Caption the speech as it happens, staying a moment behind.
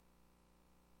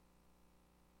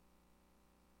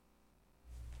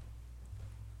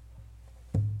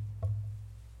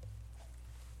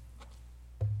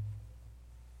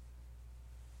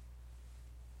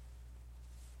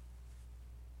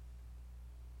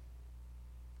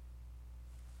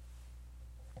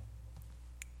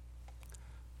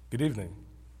Good evening.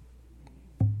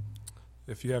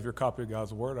 If you have your copy of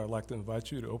God's Word, I'd like to invite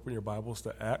you to open your Bibles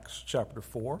to Acts chapter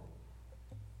 4,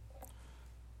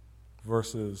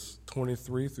 verses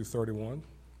 23 through 31.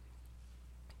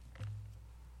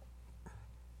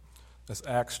 That's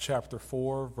Acts chapter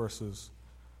 4, verses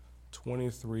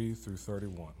 23 through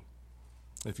 31.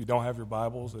 If you don't have your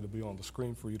Bibles, it'll be on the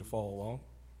screen for you to follow along.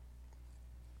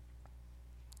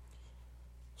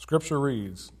 Scripture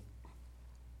reads,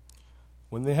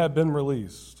 "When they had been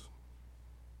released,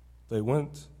 they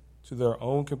went to their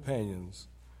own companions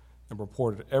and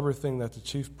reported everything that the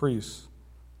chief priests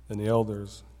and the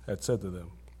elders had said to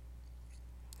them.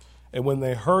 And when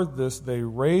they heard this, they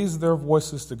raised their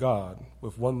voices to God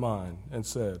with one mind and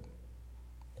said,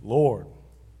 'Lord,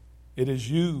 it is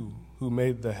you who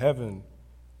made the heaven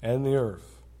and the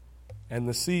earth and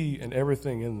the sea and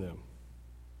everything in them,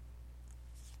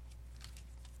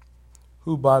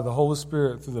 who by the Holy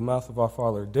Spirit through the mouth of our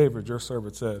father David, your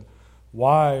servant, said,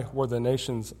 Why were the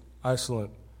nations isolate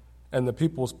and the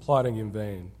peoples plotting in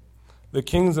vain? The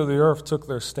kings of the earth took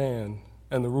their stand,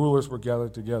 and the rulers were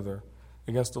gathered together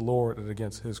against the Lord and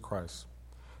against his Christ.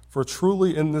 For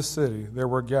truly in this city there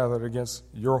were gathered against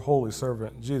your holy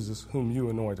servant Jesus, whom you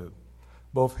anointed,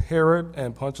 both Herod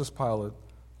and Pontius Pilate,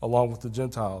 along with the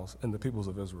Gentiles and the peoples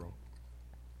of Israel.'"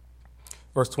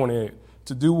 Verse 28,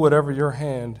 "To do whatever your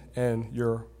hand and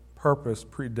your purpose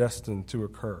predestined to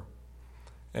occur.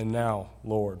 And now,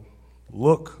 Lord,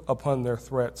 look upon their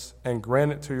threats and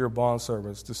grant it to your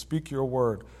bondservants to speak your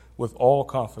word with all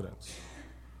confidence,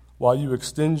 while you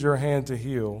extend your hand to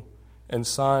heal and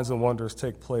signs and wonders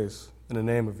take place in the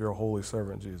name of your holy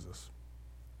servant Jesus."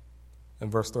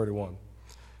 And verse 31,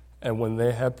 "And when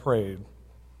they had prayed,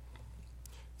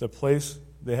 the place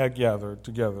they had gathered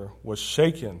together was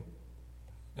shaken,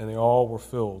 and they all were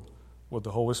filled with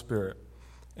the Holy Spirit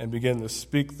and began to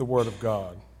speak the word of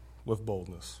God with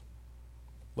boldness."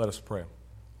 Let us pray.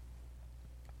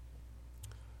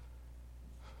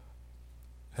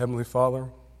 Heavenly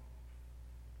Father,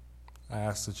 I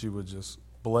ask that you would just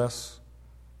bless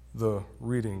the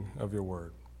reading of your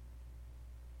word.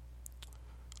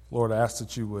 Lord, I ask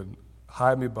that you would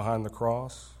hide me behind the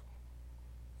cross.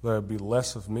 There would be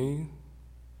less of me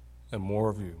and more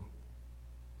of you.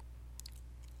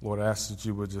 Lord, I ask that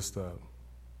you would just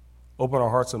open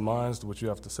our hearts and minds to what you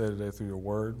have to say today through your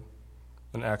word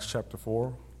in Acts chapter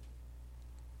 4.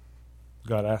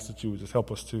 God, I ask that you would just help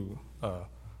us to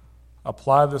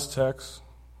apply this text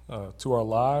to our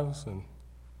lives and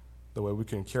the way we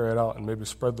can carry it out and maybe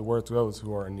spread the word to others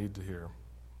who are in need to hear.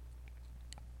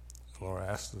 Lord, I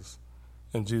ask this.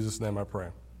 In Jesus' name I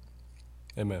pray.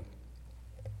 Amen.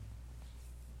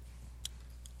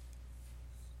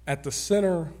 At the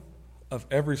center of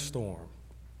every storm,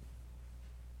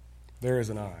 there is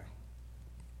an eye.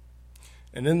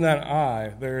 And in that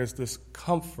eye, there is this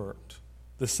comfort,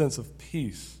 this sense of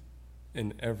peace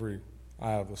in every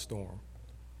eye of the storm.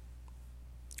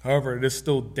 However, it is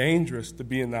still dangerous to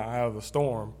be in the eye of the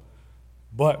storm,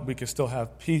 but we can still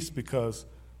have peace because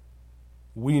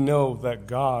we know that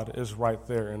God is right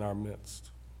there in our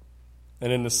midst.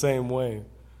 And in the same way,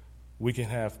 we can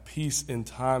have peace in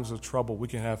times of trouble. We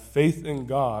can have faith in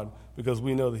God because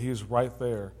we know that he is right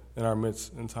there in our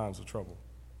midst in times of trouble.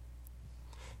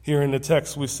 Here in the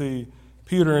text, we see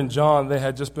Peter and John. They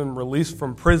had just been released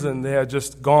from prison. They had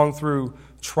just gone through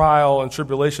trial and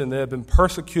tribulation. They had been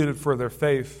persecuted for their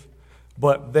faith,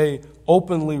 but they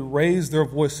openly raised their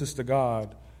voices to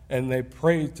God, and they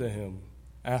prayed to him,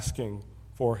 asking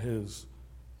for his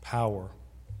power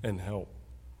and help.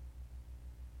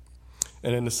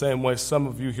 And in the same way, some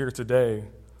of you here today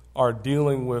are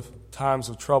dealing with times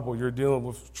of trouble. You're dealing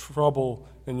with trouble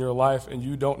in your life, and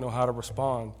you don't know how to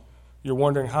respond. You're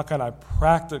wondering, how can I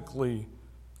practically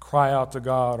cry out to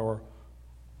God, or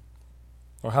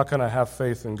how can I have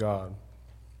faith in God?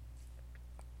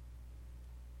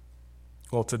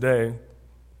 Well, today,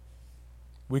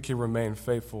 we can remain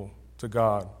faithful to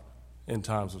God in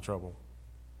times of trouble.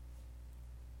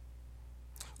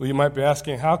 Well, you might be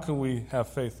asking, how can we have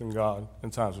faith in God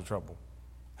in times of trouble?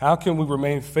 How can we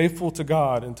remain faithful to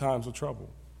God in times of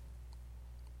trouble?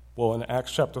 Well, in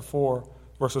Acts chapter 4,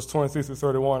 verses 23 through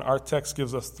 31, our text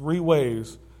gives us 3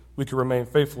 ways we can remain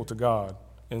faithful to God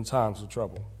in times of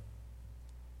trouble.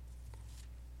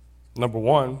 Number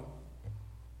 1,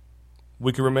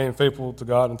 we can remain faithful to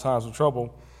God in times of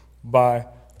trouble by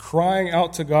crying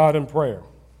out to God in prayer.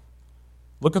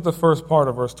 Look at the first part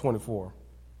of verse 24.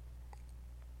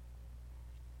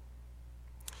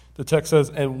 The text says,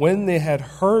 "And when they had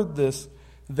heard this,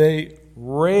 they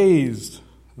raised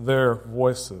their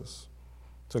voices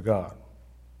to God."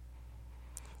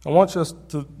 I want us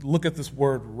to look at this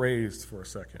word raised for a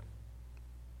second.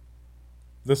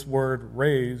 This word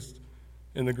raised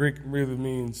in the Greek really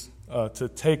means to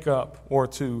take up or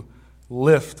to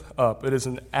lift up. It is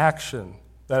an action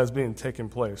that is being taken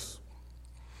place.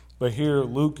 But here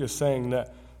Luke is saying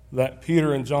that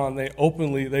Peter and John,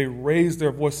 they raised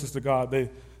their voices to God.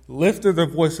 They lifted their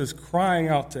voices crying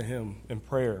out to him in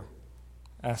prayer,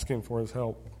 asking for his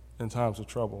help in times of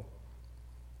trouble.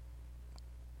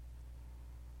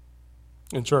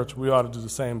 In church, we ought to do the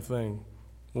same thing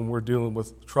when we're dealing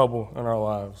with trouble in our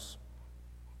lives.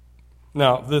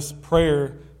 Now, this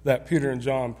prayer that Peter and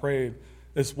John prayed,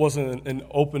 this wasn't an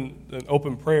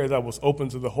open prayer that was open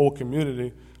to the whole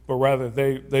community, but rather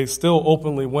they still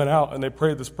openly went out and they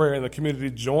prayed this prayer, and the community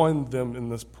joined them in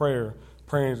this prayer,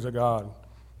 praying to God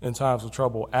in times of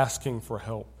trouble, asking for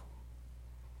help.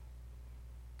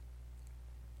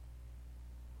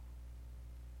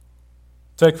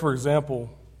 Take, for example,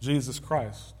 Jesus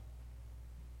Christ.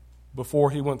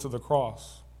 Before he went to the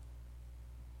cross,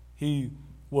 his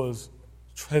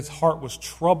heart was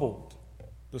troubled,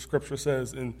 the scripture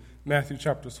says in Matthew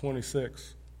chapter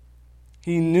 26.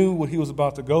 He knew what he was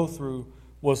about to go through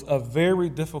was a very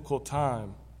difficult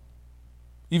time.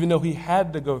 Even though he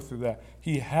had to go through that,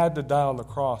 he had to die on the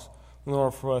cross in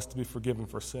order for us to be forgiven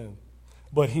for sin.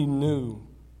 But he knew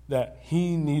that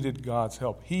he needed God's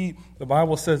help. The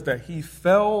Bible says that he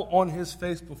fell on his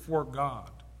face before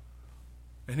God,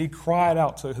 and he cried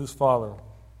out to his Father.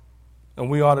 And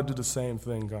we ought to do the same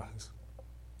thing, guys,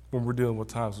 when we're dealing with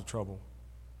times of trouble.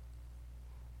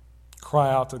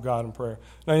 Cry out to God in prayer.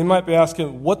 Now, you might be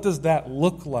asking, what does that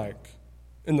look like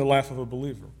in the life of a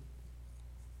believer?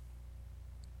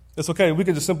 It's okay, we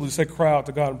can just simply say cry out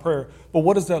to God in prayer, but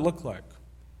what does that look like?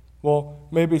 Well,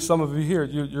 maybe some of you here,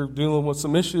 you're dealing with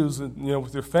some issues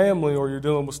with your family, or you're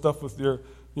dealing with stuff with your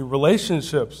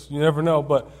relationships. You never know,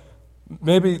 but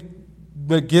maybe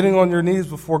getting on your knees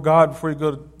before God before you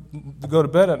go to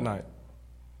bed at night.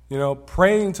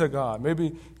 Praying to God.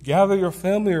 Maybe gather your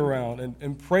family around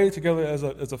and pray together as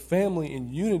a family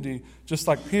in unity, just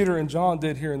like Peter and John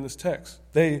did here in this text.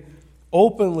 They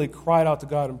openly cried out to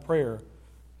God in prayer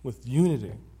with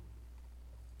unity.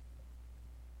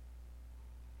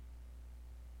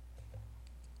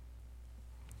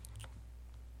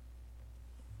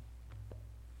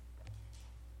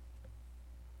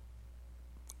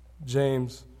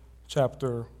 James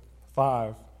chapter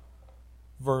 5,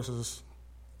 verses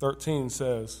 13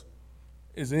 says,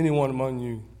 "Is anyone among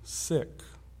you sick,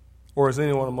 or is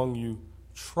anyone among you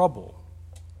troubled?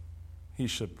 He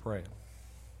should pray."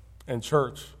 And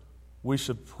church, we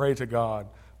should pray to God.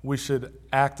 We should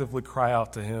actively cry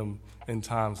out to him in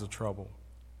times of trouble.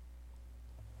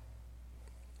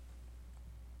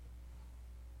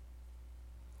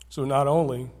 So not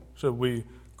only should we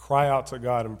cry out to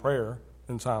God in prayer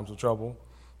in times of trouble,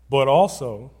 but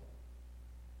also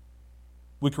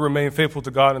we can remain faithful to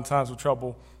God in times of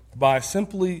trouble by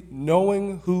simply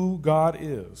knowing who God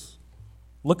is.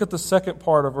 Look at the second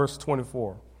part of verse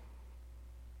 24.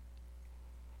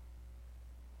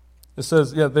 It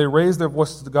says, they raised their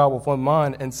voices to God with one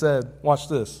mind and said, watch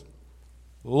this,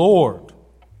 "Lord,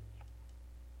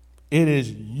 it is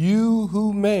you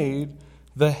who made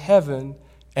the heaven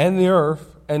and the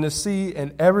earth and the sea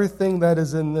and everything that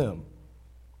is in them."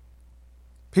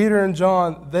 Peter and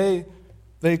John,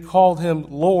 they called him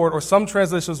Lord, or some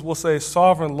translations will say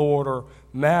sovereign Lord or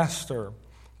master.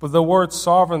 But the word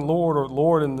sovereign Lord or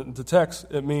Lord in the text,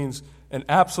 it means an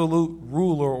absolute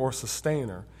ruler or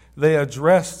sustainer. They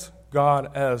addressed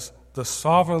God as the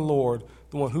sovereign Lord,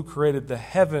 the one who created the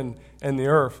heaven and the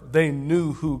earth. They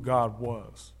knew who God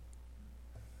was.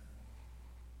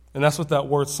 And that's what that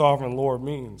word sovereign Lord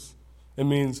means. It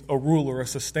means a ruler, a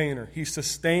sustainer. He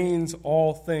sustains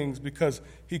all things because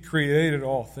he created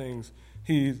all things.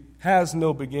 He has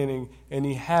no beginning and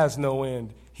he has no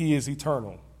end. He is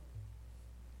eternal.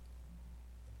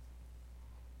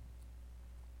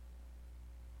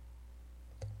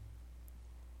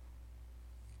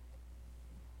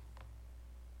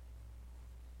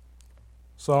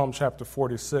 Psalm chapter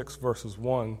 46, verses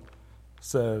 1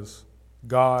 says,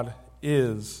 "God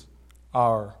is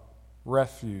our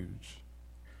refuge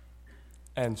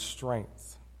and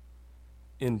strength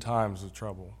in times of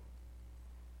trouble."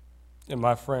 And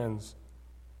my friends,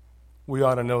 we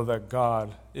ought to know that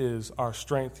God is our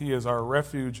strength. He is our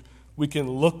refuge. We can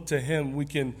look to him. We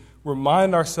can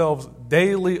remind ourselves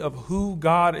daily of who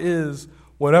God is,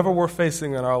 whatever we're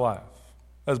facing in our life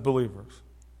as believers.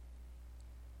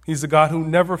 He's the God who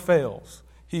never fails.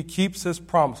 He keeps his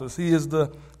promises. He is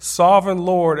the sovereign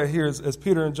Lord. And here, as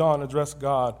Peter and John addressed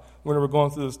God when they were going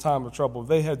through this time of trouble,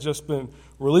 they had just been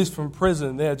released from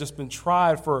prison. They had just been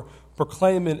tried for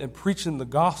proclaiming and preaching the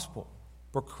gospel,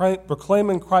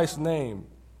 proclaiming Christ's name.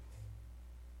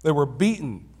 They were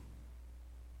beaten,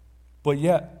 but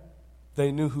yet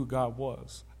they knew who God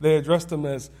was. They addressed him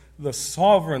as the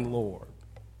sovereign Lord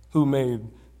who made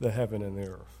the heaven and the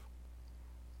earth.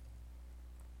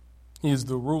 He's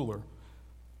the ruler.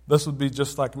 This would be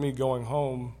just like me going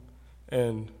home,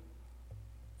 and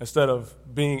instead of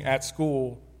being at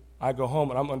school, I go home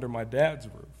and I'm under my dad's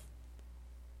roof.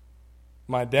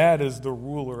 My dad is the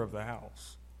ruler of the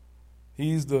house.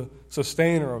 He's the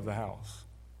sustainer of the house,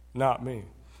 not me.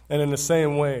 And in the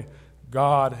same way,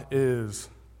 God is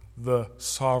the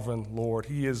sovereign Lord.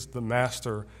 He is the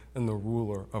master and the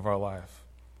ruler of our life.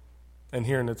 And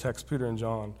here in the text, Peter and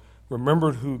John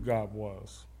remembered who God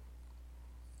was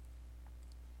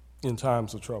in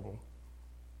times of trouble.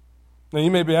 Now you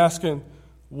may be asking,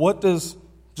 what does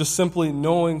just simply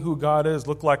knowing who God is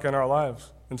look like in our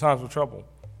lives in times of trouble?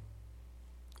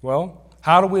 Well,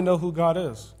 how do we know who God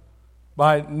is?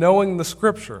 By knowing the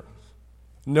Scripture,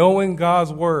 knowing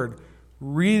God's Word,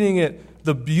 reading it.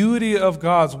 The beauty of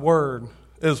God's Word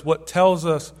is what tells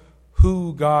us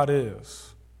who God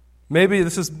is. Maybe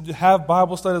this is have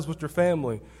Bible studies with your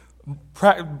family.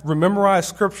 Memorize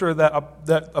Scripture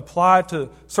that apply to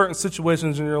certain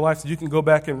situations in your life that you can go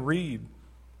back and read.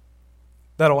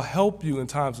 That'll help you in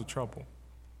times of trouble.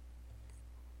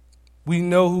 We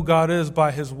know who God is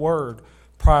by His Word.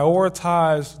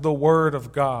 Prioritize the Word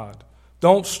of God.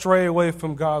 Don't stray away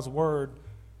from God's Word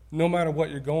no matter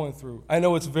what you're going through. I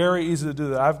know it's very easy to do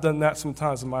that. I've done that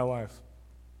sometimes in my life.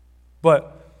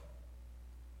 But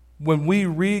when we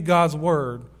read God's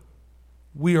Word,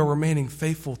 we are remaining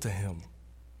faithful to Him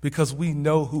because we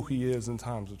know who He is in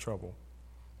times of trouble.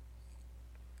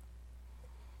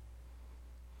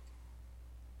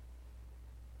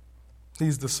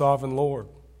 He's the sovereign Lord,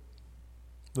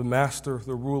 the master,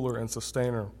 the ruler, and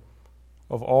sustainer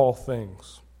of all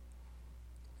things.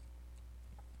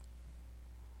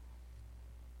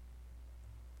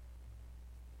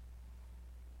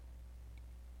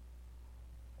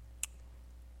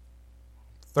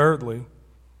 Thirdly,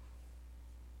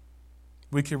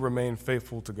 we can remain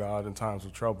faithful to God in times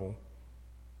of trouble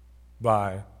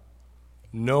by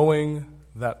knowing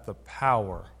that the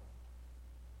power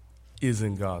is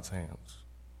in God's hands.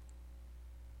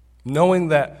 Knowing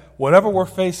that whatever we're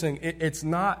facing, it's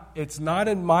not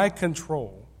in my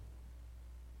control,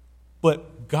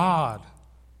 but God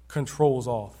controls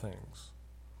all things.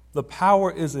 The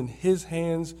power is in His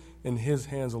hands and His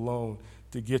hands alone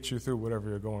to get you through whatever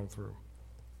you're going through.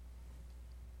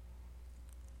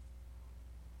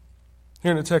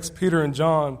 Here in the text, Peter and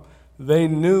John, they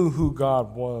knew who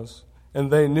God was, and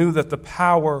they knew that the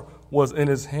power was in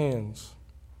His hands.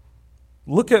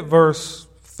 Look at verse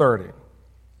 30.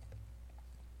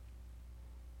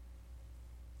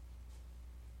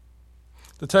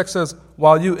 The text says,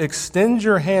 while you extend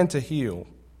your hand to heal,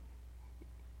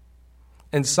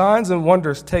 and signs and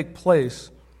wonders take place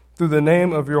through the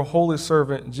name of your holy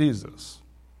servant Jesus.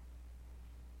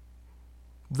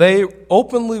 They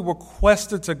openly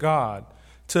requested to God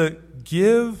to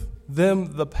give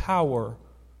them the power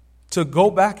to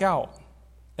go back out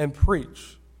and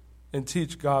preach and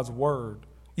teach God's word,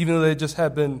 even though they just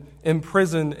had been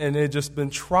imprisoned and they had just been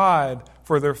tried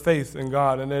for their faith in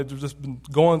God and they had just been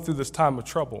going through this time of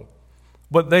trouble.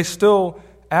 But they still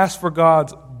asked for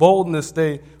God's boldness.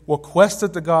 They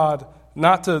requested to God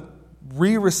not to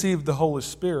receive the Holy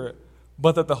Spirit,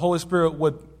 but that the Holy Spirit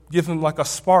would give him like a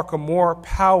spark of more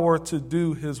power to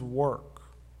do his work.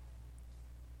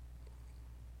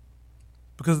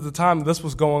 Because at the time this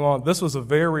was going on, this was a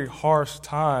very harsh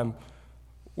time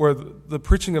where the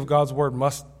preaching of God's word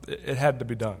it had to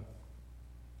be done.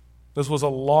 This was a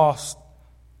lost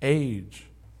age.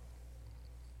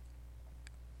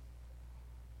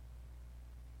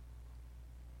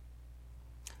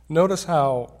 Notice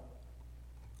how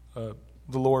the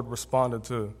Lord responded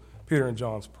to Peter and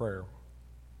John's prayer.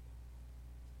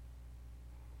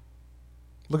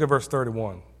 Look at verse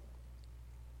 31.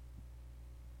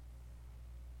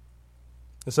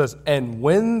 It says, and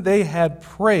when they had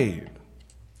prayed,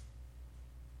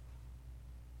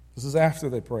 this is after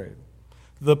they prayed,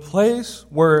 the place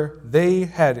where they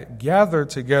had gathered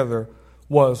together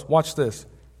was, watch this,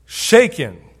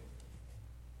 shaken.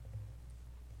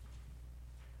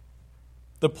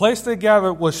 The place they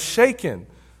gathered was shaken.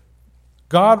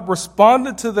 God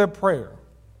responded to their prayer.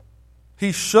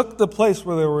 He shook the place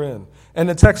where they were in. And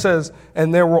the text says,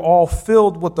 and they were all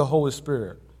filled with the Holy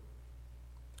Spirit.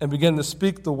 and begin to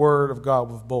speak the word of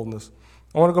God with boldness.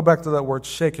 I want to go back to that word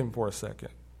shaking for a second.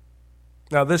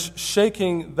 Now, this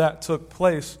shaking that took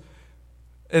place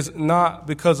is not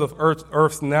because of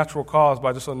Earth's natural cause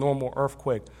by just a normal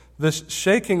earthquake. This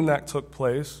shaking that took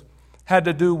place had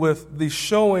to do with the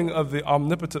showing of the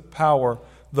omnipotent power,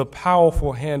 the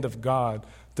powerful hand of God,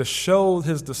 to show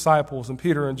his disciples and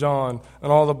Peter and John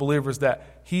and all the believers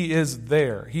that he is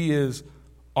there. He is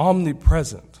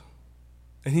omnipresent,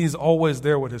 and he's always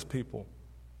there with his people.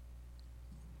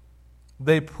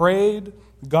 They prayed,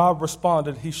 God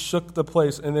responded, he shook the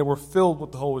place, and they were filled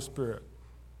with the Holy Spirit.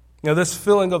 Now, this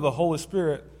filling of the Holy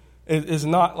Spirit is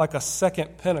not like a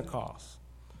second Pentecost,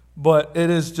 but it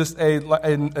is just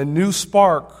a new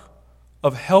spark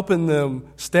of helping them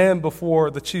stand before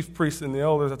the chief priests and the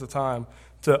elders at the time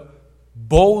to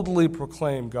boldly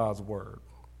proclaim God's word,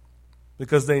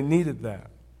 because they needed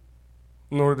that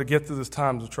in order to get through these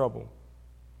times of trouble.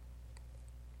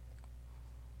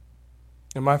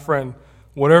 And my friend,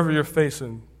 whatever you're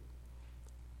facing,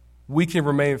 we can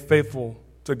remain faithful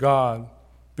to God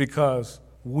because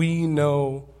we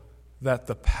know that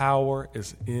the power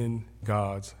is in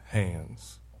God's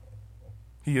hands.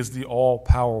 He is the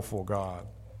all-powerful God.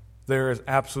 There is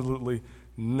absolutely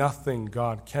nothing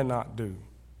God cannot do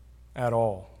at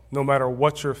all. No matter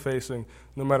what you're facing,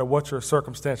 no matter what your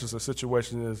circumstances or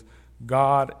situation is,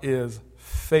 God is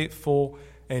faithful,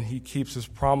 and he keeps his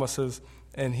promises,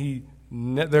 and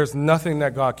there's nothing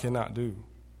that God cannot do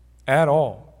at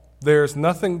all. There's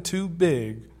nothing too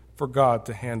big for God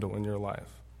to handle in your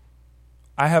life.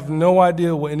 I have no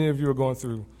idea what any of you are going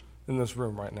through in this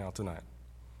room right now tonight.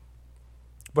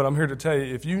 But I'm here to tell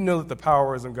you, if you know that the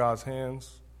power is in God's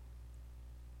hands,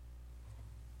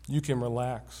 you can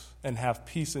relax and have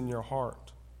peace in your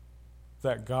heart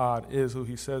that God is who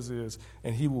he says he is,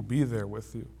 and he will be there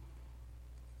with you.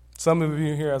 Some of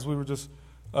you here, as we were just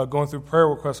going through prayer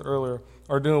requests earlier,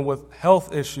 are dealing with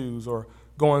health issues or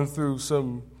going through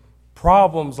some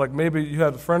problems, like maybe you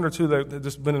had a friend or two that had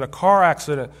just been in a car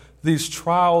accident. These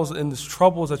trials and these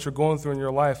troubles that you're going through in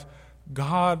your life,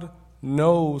 God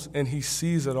knows and he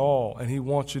sees it all, and he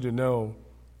wants you to know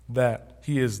that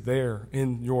he is there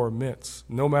in your midst,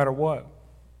 no matter what.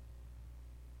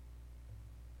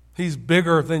 He's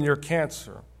bigger than your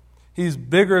cancer. He's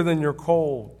bigger than your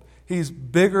cold. He's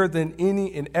bigger than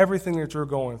any and everything that you're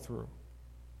going through.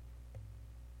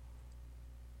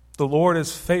 The Lord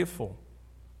is faithful.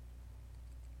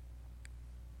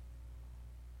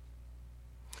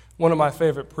 One of my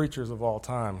favorite preachers of all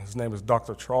time, his name is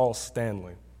Dr. Charles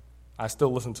Stanley. I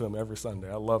still listen to him every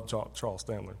Sunday. I love Charles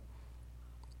Stanley.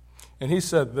 And he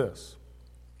said this: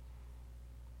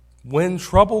 when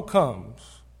trouble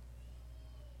comes,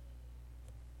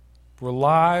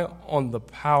 rely on the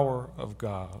power of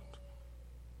God.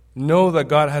 Know that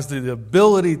God has the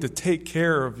ability to take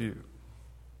care of you.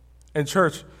 And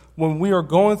church, when we are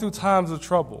going through times of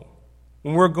trouble,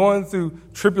 when we're going through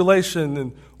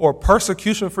tribulation or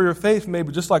persecution for your faith,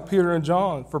 maybe just like Peter and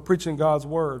John for preaching God's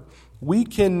word, we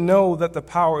can know that the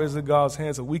power is in God's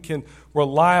hands, and we can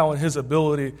rely on his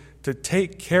ability to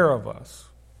take care of us,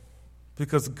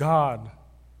 because God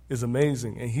is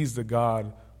amazing, and he's the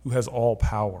God who has all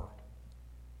power.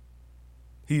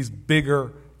 He's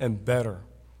bigger and better.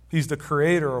 He's the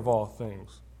creator of all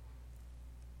things.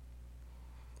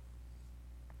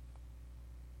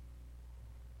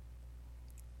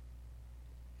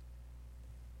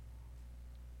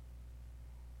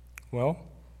 Well,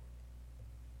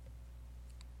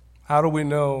 how do we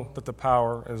know that the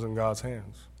power is in God's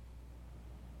hands?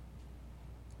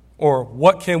 Or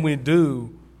what can we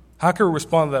do? How can we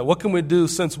respond to that? What can we do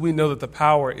since we know that the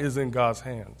power is in God's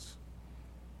hands?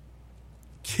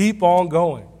 Keep on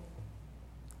going.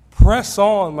 Press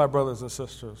on, my brothers and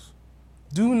sisters.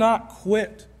 Do not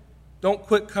quit. Don't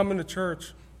quit coming to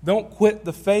church. Don't quit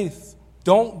the faith.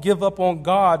 Don't give up on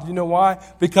God. You know why?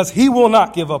 Because he will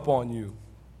not give up on you.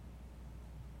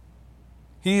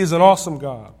 He is an awesome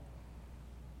God.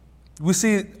 We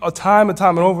see time and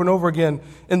over again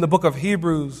in the book of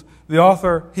Hebrews, the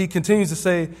author, he continues to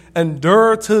say,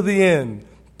 endure to the end,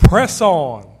 press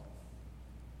on.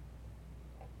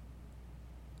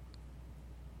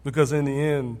 Because in the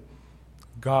end,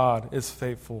 God is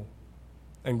faithful,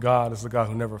 and God is the God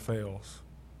who never fails.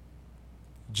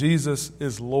 Jesus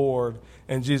is Lord,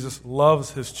 and Jesus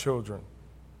loves his children,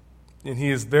 and he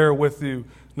is there with you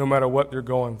no matter what you're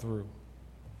going through.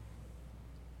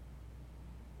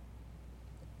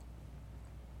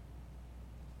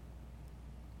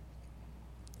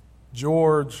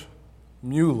 George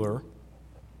Mueller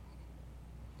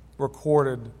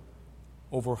recorded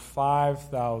over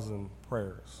 5,000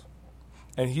 prayers.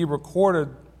 And he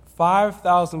recorded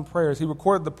 5,000 prayers. He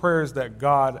recorded the prayers that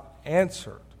God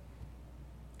answered.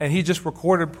 And he just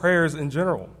recorded prayers in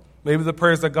general, maybe the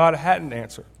prayers that God hadn't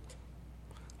answered.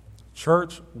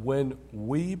 Church, when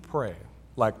we pray,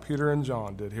 like Peter and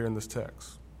John did here in this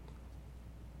text,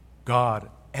 God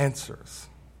answers.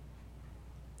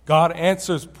 God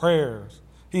answers prayers.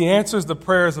 He answers the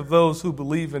prayers of those who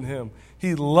believe in him.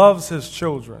 He loves his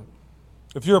children.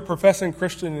 If you're a professing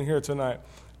Christian in here tonight,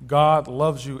 God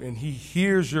loves you and he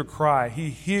hears your cry.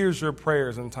 He hears your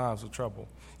prayers in times of trouble.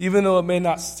 Even though it may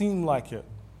not seem like it,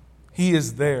 he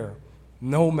is there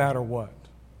no matter what.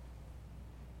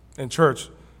 And church,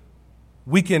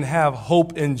 we can have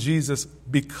hope in Jesus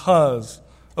because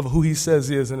of who he says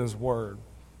he is in his word.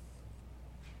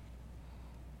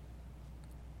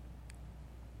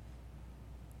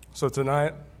 So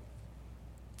tonight,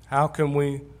 how can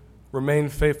we remain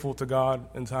faithful to God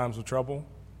in times of trouble?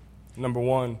 Number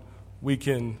one, we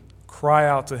can cry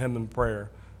out to him in prayer.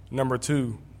 Number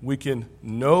two, we can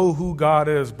know who God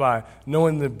is by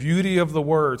knowing the beauty of the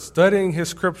word, studying his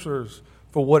scriptures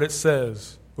for what it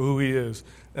says, for who he is.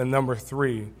 And number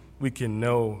three, we can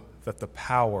know that the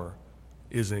power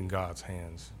is in God's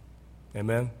hands.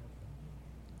 Amen?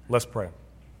 Let's pray.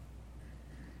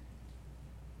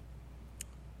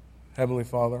 Heavenly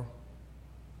Father,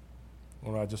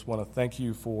 Lord, I just want to thank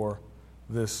you for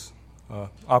this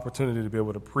opportunity to be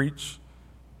able to preach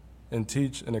and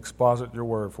teach and exposit your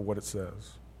word for what it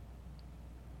says.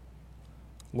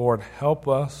 Lord, help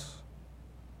us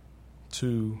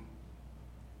to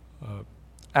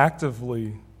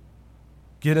actively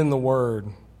get in the word,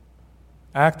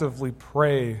 actively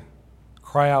pray,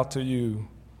 cry out to you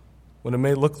when it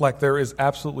may look like there is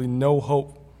absolutely no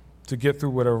hope to get through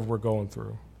whatever we're going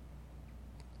through.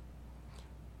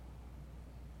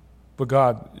 But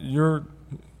God, you're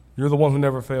the one who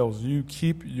never fails. You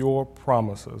keep your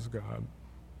promises, God.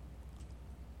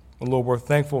 And Lord, we're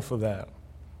thankful for that.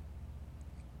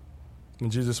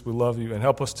 And Jesus, we love you. And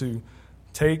help us to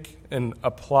take and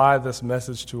apply this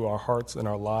message to our hearts and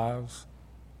our lives.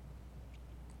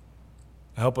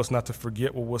 Help us not to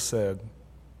forget what was said.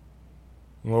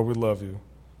 Lord, we love you.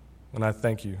 And I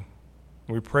thank you.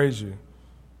 And we praise you.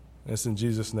 And it's in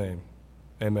Jesus' name.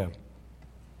 Amen.